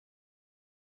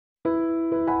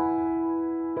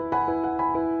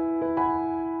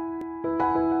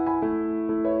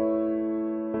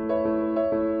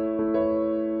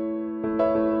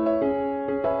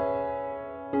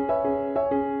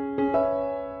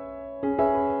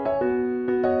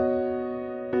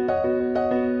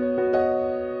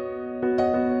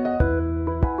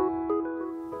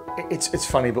It's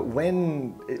funny, but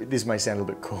this may sound a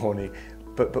little bit corny,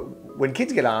 but when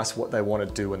kids get asked what they want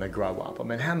to do when they grow up, I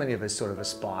mean, how many of us sort of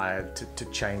aspire to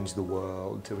change the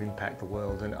world, to impact the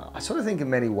world? And I sort of think in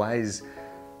many ways,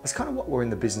 that's kind of what we're in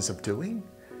the business of doing.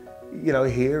 You know,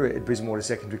 here at Brisbane Water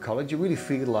Secondary College, you really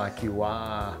feel like you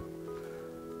are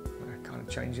kind of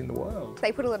changing the world.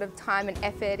 They put a lot of time and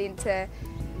effort into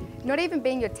not even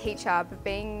being your teacher, but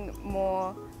being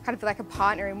more kind of like a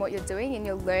partner in what you're doing and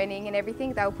your learning and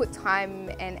everything. They'll put time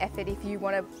and effort if you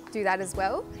want to do that as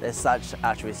well. They're such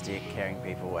altruistic, caring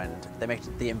people, and they make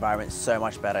the environment so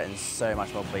much better and so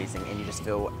much more pleasing, and you just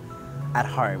feel at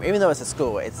home. Even though it's a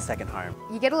school, it's a second home.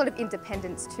 You get a lot of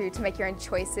independence too, to make your own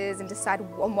choices and decide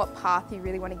on what path you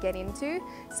really want to get into.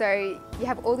 So you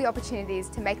have all the opportunities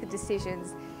to make the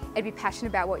decisions and be passionate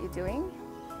about what you're doing,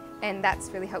 and that's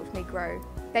really helped me grow.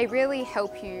 They really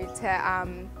help you to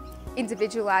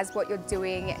individualise what you're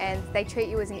doing, and they treat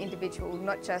you as an individual,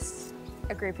 not just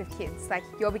a group of kids. Like,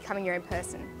 you're becoming your own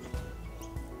person.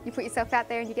 You put yourself out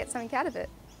there and you get something out of it.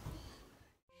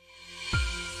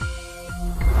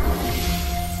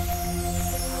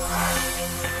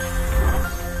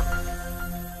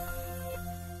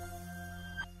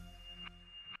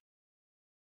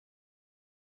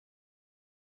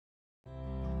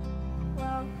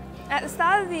 At the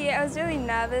start of the year I was really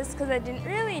nervous because I didn't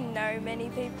really know many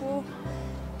people,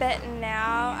 but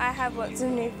now I have lots of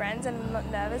new friends and I'm not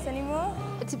nervous anymore.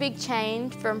 It's a big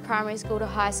change from primary school to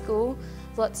high school.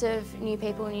 Lots of new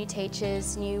people, new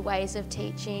teachers, new ways of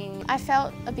teaching. I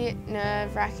felt a bit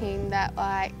nerve-wracking that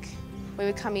we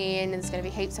would come in and there's going to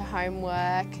be heaps of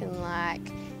homework and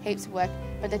heaps of work,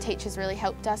 but the teachers really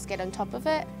helped us get on top of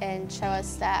it and show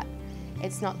us that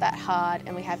it's not that hard,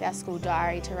 and we have our school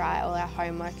diary to write all our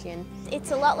homework in. It's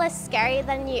a lot less scary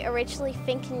than you originally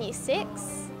think in Year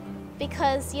 6,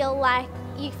 because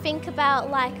you think about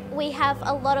we have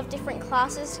a lot of different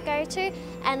classes to go to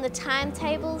and the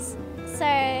timetables, so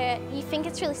you think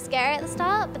it's really scary at the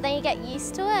start, but then you get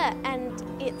used to it and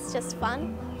it's just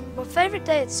fun. My favourite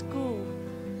day at school,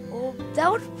 well,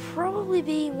 that would probably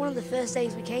be one of the first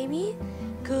days we came here,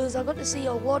 because I got to see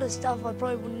a lot of stuff I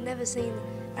probably would have never seen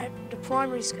at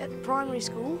primary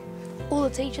school. All the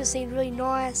teachers seemed really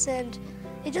nice, and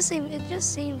it just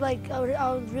seemed like I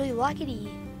would really like it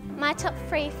here. My top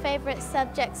 3 favourite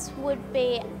subjects would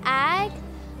be Ag,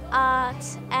 Art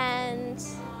and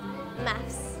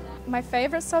Maths. My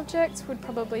favourite subject would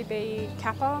probably be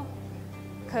Kappa,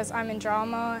 because I'm in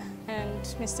drama and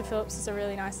Mr. Phillips is a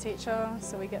really nice teacher,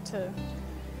 so we get to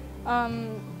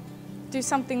do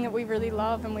something that we really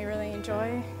love and we really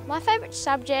enjoy. My favourite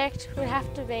subject would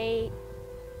have to be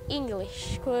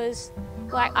English, because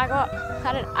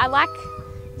I like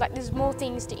there's more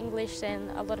things to English than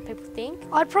a lot of people think.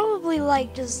 I'd probably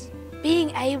like just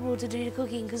being able to do the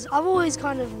cooking, because I've always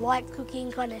kind of liked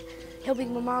cooking, kind of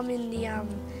helping my mum in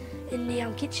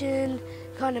the kitchen,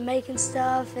 kind of making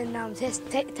stuff and taste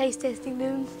testing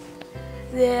them.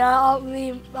 Yeah, I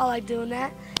like doing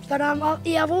that. But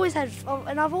yeah, I've always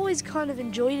kind of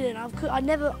enjoyed it.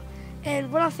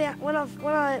 And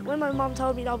when my mum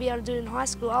told me that I'll be able to do it in high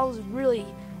school, I was really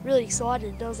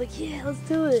excited. I was like, yeah, let's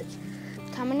do it.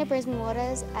 Coming to Brisbane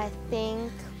Waters, I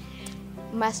think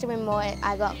must have been more,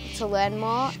 I got to learn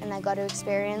more and I got to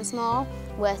experience more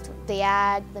with the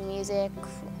ag, the music,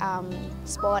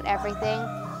 sport, everything.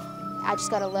 I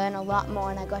just got to learn a lot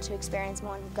more and I got to experience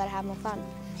more and got to have more fun.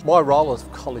 My role as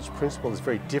college principal is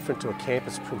very different to a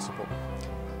campus principal.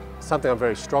 Something I'm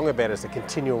very strong about is the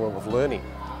continuum of learning,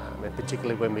 and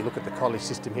particularly when we look at the college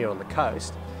system here on the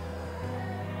coast.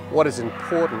 What is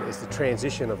important is the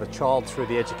transition of a child through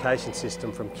the education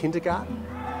system from kindergarten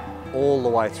all the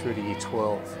way through to Year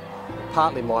 12.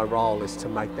 Partly my role is to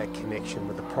make that connection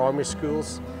with the primary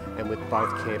schools and with both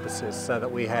campuses so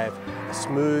that we have a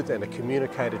smooth and a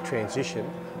communicated transition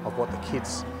of what the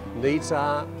kids' needs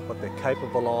are, what they're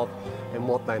capable of and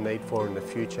what they need for in the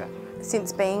future.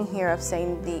 Since being here, I've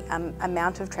seen the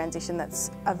amount of transition that's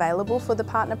available for the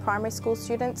partner primary school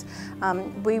students.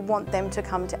 We want them to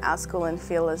come to our school and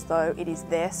feel as though it is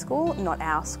their school, not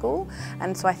our school.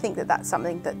 And so I think that that's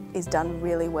something that is done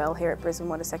really well here at Brisbane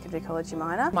Water Secondary College,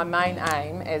 Umina. My main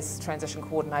aim as transition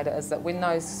coordinator is that when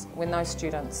those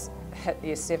students hit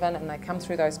Year 7 and they come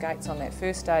through those gates on that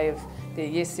first day of their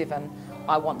Year 7,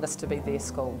 I want this to be their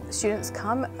school. Students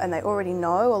come and they already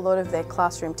know a lot of their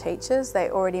classroom teachers. They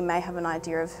already may have an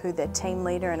idea of who their team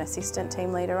leader and assistant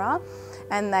team leader are,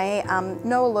 and they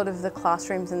know a lot of the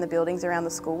classrooms and the buildings around the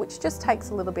school, which just takes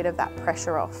a little bit of that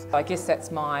pressure off. I guess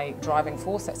that's my driving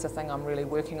force. That's the thing I'm really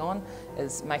working on,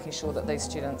 is making sure that these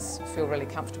students feel really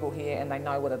comfortable here and they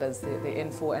know what it is they're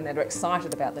in for, and they're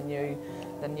excited about the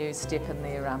new step in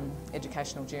their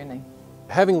educational journey.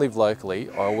 Having lived locally,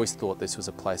 I always thought this was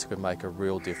a place I could make a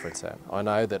real difference at. I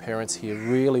know that parents here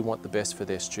really want the best for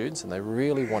their students and they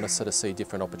really want to sort of see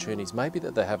different opportunities, maybe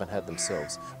that they haven't had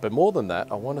themselves. But more than that,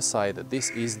 I want to say that this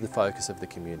is the focus of the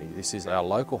community. This is our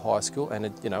local high school, and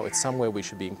it's somewhere we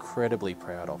should be incredibly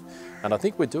proud of. And I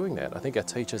think we're doing that. I think our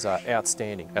teachers are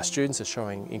outstanding. Our students are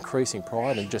showing increasing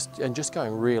pride and just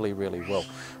going really, really well.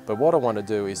 But what I want to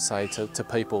do is say to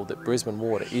people that Brisbane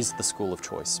Water is the school of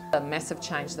choice. A massive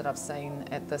change that I've seen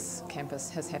at this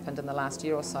campus has happened in the last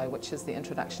year or so, which is the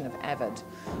introduction of AVID,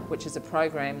 which is a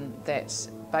program that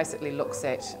basically looks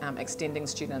at extending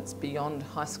students beyond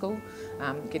high school,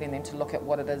 getting them to look at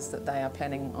what it is that they are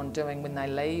planning on doing when they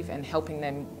leave and helping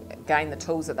them gain the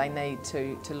tools that they need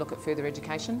to look at further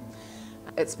education.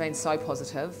 It's been so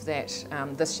positive that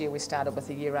this year we started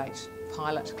with a Year 8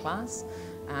 pilot class.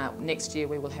 Next year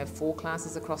we will have 4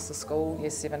 classes across the school, Year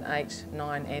 7, 8,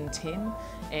 9 and 10,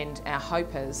 and our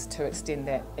hope is to extend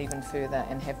that even further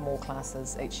and have more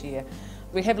classes each year.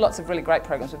 We have lots of really great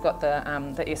programs. We've got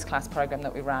the S-Class program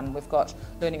that we run, we've got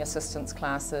learning assistance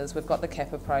classes, we've got the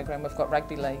Kappa program, we've got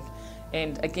rugby league.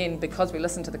 And again, because we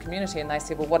listen to the community and they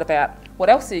said, well, what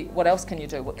else can you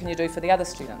do? What can you do for the other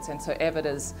students? And so AVID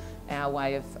is our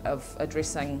way of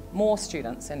addressing more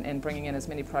students and bringing in as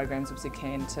many programs as we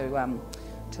can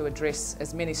to address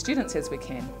as many students as we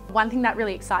can. One thing that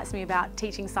really excites me about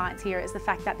teaching science here is the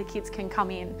fact that the kids can come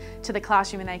in to the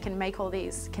classroom and they can make all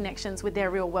these connections with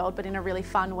their real world, but in a really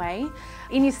fun way.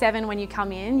 In Year 7, when you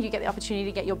come in, you get the opportunity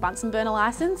to get your Bunsen burner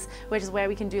license, which is where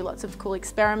we can do lots of cool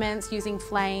experiments using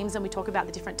flames, and we talk about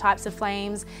the different types of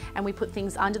flames, and we put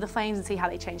things under the flames and see how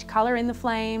they change colour in the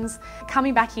flames.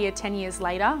 Coming back here 10 years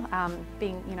later,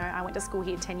 I went to school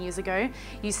here 10 years ago,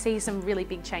 you see some really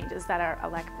big changes that are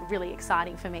like really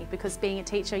exciting for me, because being a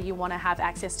teacher, you want to have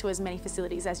access to as many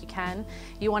facilities as you can.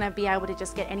 You want to be able to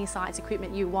just get any science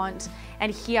equipment you want.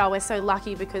 And here we're so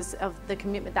lucky because of the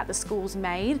commitment that the school's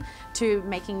made to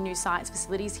making new science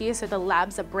facilities here. So the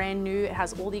labs are brand new, it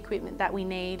has all the equipment that we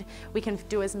need. We can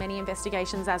do as many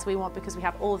investigations as we want because we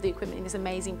have all of the equipment in this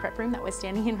amazing prep room that we're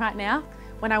standing in right now.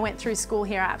 When I went through school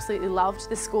here, I absolutely loved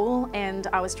the school and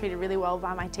I was treated really well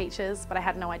by my teachers, but I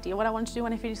had no idea what I wanted to do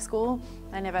when I finished school.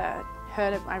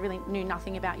 I really knew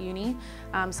nothing about uni.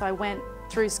 So I went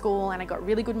through school and I got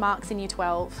really good marks in Year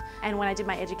 12. And when I did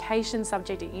my education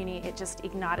subject at uni, it just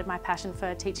ignited my passion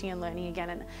for teaching and learning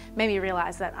again and made me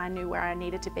realise that I knew where I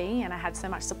needed to be, and I had so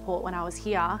much support when I was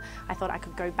here. I thought I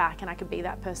could go back and I could be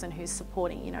that person who's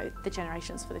supporting, the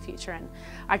generations for the future. And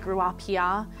I grew up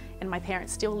here and my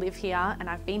parents still live here, and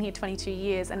I've been here 22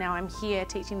 years, and now I'm here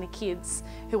teaching the kids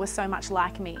who were so much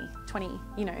like me 20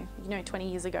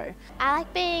 years ago. I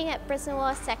like being at Brisbane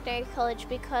Water Secondary College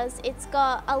because it's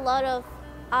got a lot of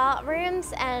art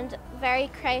rooms and very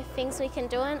creative things we can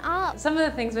do in art. Some of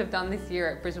the things we've done this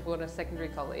year at Brisbane Water Secondary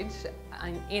College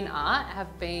in art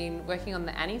have been working on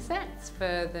the Annie sets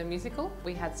for the musical.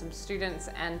 We had some students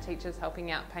and teachers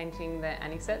helping out painting the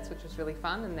Annie sets, which was really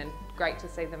fun, and then great to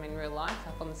see them in real life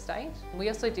up on the stage. We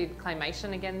also did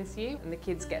claymation again this year, and the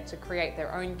kids get to create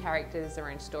their own characters, their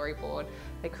own storyboard.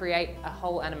 They create a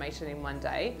whole animation in one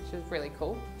day, which is really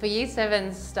cool. For Year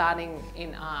 7s starting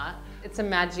in art, it's a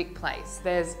magic place.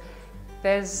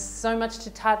 There's so much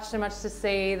to touch, so much to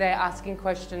see. They're asking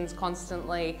questions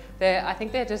constantly. I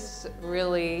think they're just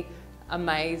really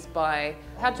amazed by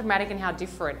how dramatic and how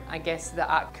different, I guess, the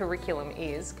art curriculum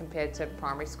is compared to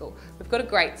primary school. We've got a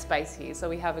great space here, so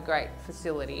we have a great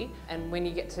facility. And when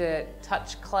you get to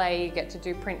touch clay, you get to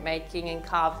do printmaking and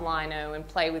carve lino and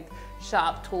play with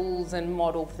sharp tools and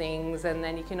model things, and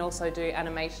then you can also do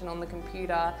animation on the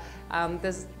computer.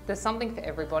 There's something for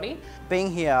everybody.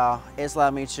 Being here has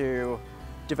allowed me to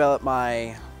develop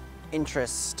my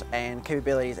interest and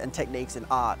capabilities and techniques in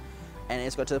art, and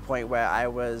it's got to the point where I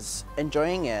was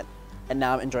enjoying it, and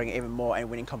now I'm enjoying it even more and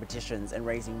winning competitions and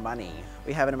raising money.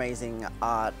 We have an amazing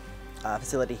art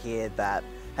facility here that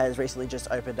has recently just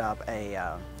opened up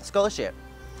a scholarship,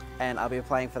 and I'll be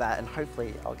applying for that and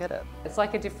hopefully I'll get it. It's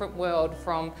like a different world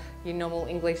from your normal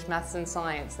English, maths and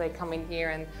science. They come in here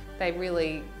and they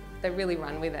really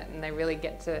run with it, and they really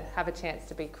get to have a chance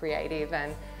to be creative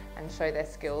and show their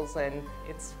skills, and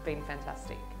it's been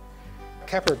fantastic.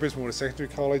 Kappa at Brisbane Water Secondary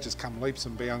College has come leaps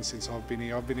and bounds since I've been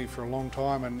here. I've been here for a long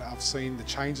time and I've seen the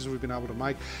changes we've been able to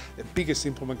make. The biggest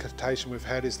implementation we've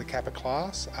had is the Kappa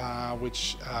class,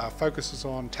 which focuses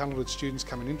on talented students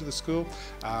coming into the school.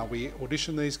 We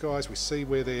audition these guys, we see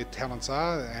where their talents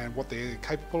are and what they're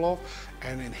capable of,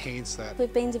 and enhance that.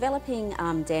 We've been developing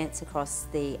dance across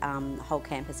the whole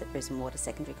campus at Brisbane Water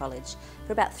Secondary College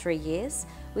for about 3 years.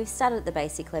 We've started at the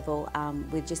basic level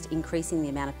with just increasing the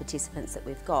amount of participants that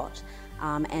we've got,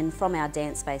 and from our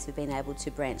dance space we've been able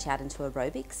to branch out into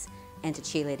aerobics and to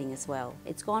cheerleading as well.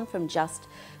 It's gone from just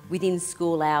within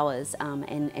school hours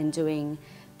and doing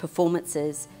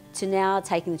performances to now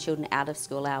taking the children out of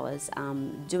school hours,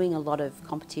 doing a lot of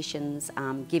competitions,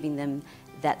 giving them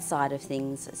that side of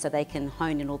things so they can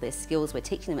hone in all their skills we're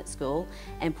teaching them at school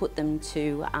and put them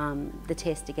to the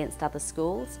test against other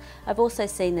schools. I've also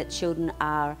seen that children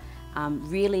are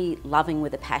really loving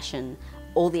with a passion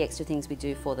all the extra things we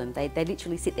do for them. They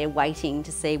literally sit there waiting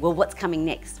to see, well, what's coming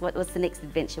next? What's the next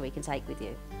adventure we can take with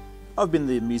you? I've been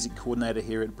the music coordinator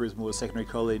here at Brisbane Water Secondary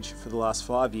College for the last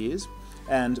 5 years,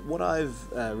 and what I've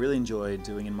really enjoyed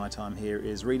doing in my time here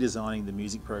is redesigning the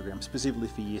music program specifically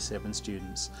for Year 7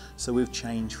 students. So we've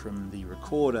changed from the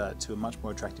recorder to a much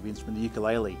more attractive instrument, the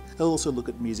ukulele. They'll also look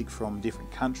at music from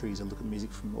different countries, they'll look at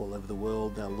music from all over the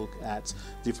world, they'll look at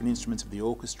different instruments of the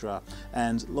orchestra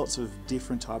and lots of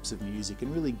different types of music,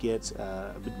 and really get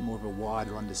a bit more of a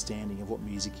wider understanding of what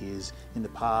music is in the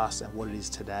past and what it is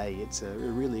today. It's a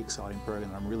really exciting program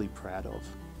that I'm really proud of.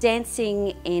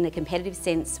 Dancing in a competitive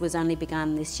sense was only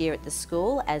begun this year at the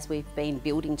school as we've been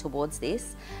building towards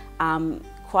this.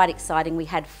 Quite exciting, we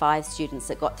had 5 students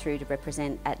that got through to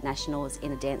represent at Nationals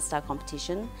in a Dance Star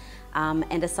competition.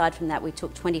 And aside from that, we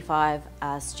took 25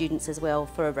 students as well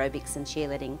for aerobics and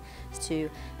cheerleading to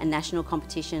a national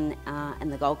competition in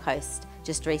the Gold Coast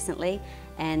just recently.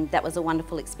 And that was a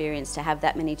wonderful experience to have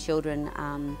that many children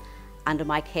under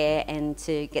my care and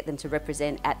to get them to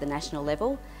represent at the national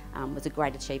level was a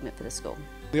great achievement for the school.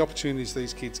 The opportunities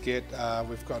these kids get,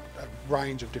 we've got a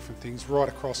range of different things right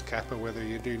across Kappa, whether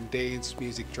you're doing dance,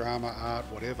 music, drama, art,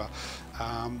 whatever.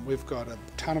 We've got a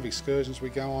ton of excursions we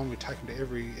go on, we take them to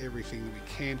everything that we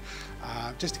can,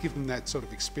 just to give them that sort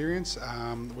of experience.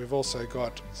 We've also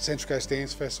got Central Coast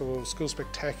Dance Festival, School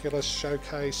Spectacular,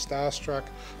 Showcase, Starstruck,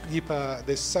 Yippa.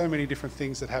 There's so many different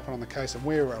things that happen on the coast and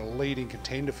we're a leading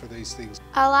contender for these things.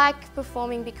 I like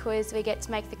performing because we get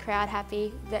to make the crowd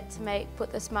happy, get to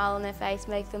put the smile on their face,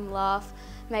 make them laugh,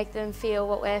 make them feel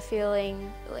what we're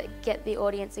feeling, get the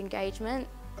audience engagement.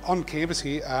 On campus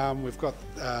here, we've got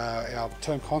our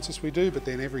term concerts we do, but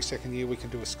then every second year we can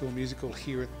do a school musical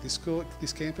here at this school, at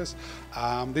this campus.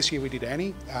 This year we did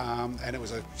Annie, and it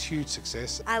was a huge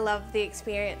success. I love the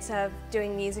experience of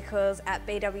doing musicals at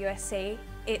BWSC.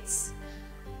 It's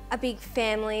a big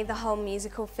family, the whole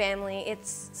musical family.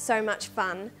 It's so much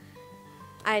fun.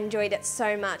 I enjoyed it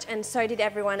so much, and so did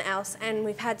everyone else, and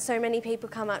we've had so many people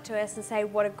come up to us and say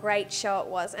what a great show it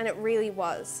was, and it really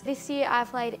was. This year I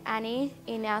played Annie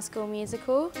in our school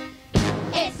musical.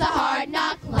 It's a hard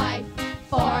knock life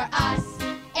for us.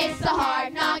 It's the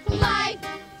hard knock life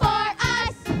for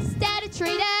us. Static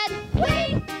treated,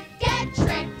 we get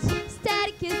tricked.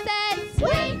 Static kisses,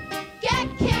 we get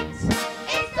kicked.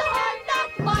 It's the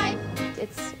hard knock life.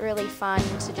 It's really fun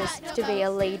to be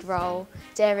a lead role,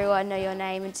 to everyone know your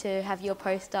name and to have your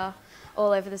poster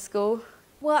all over the school.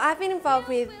 Well, I've been involved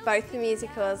with both the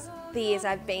musicals the years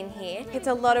I've been here. It's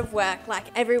a lot of work, like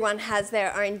everyone has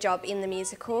their own job in the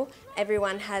musical,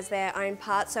 everyone has their own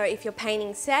part, so if you're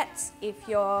painting sets, if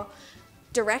you're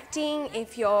directing,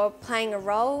 if you're playing a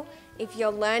role, if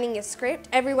you're learning a script,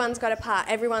 everyone's got a part,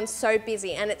 everyone's so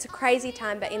busy and it's a crazy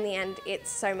time, but in the end it's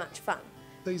so much fun.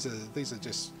 These are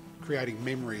just creating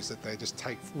memories that they just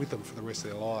take with them for the rest of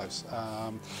their lives.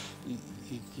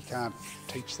 You can't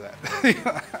teach that.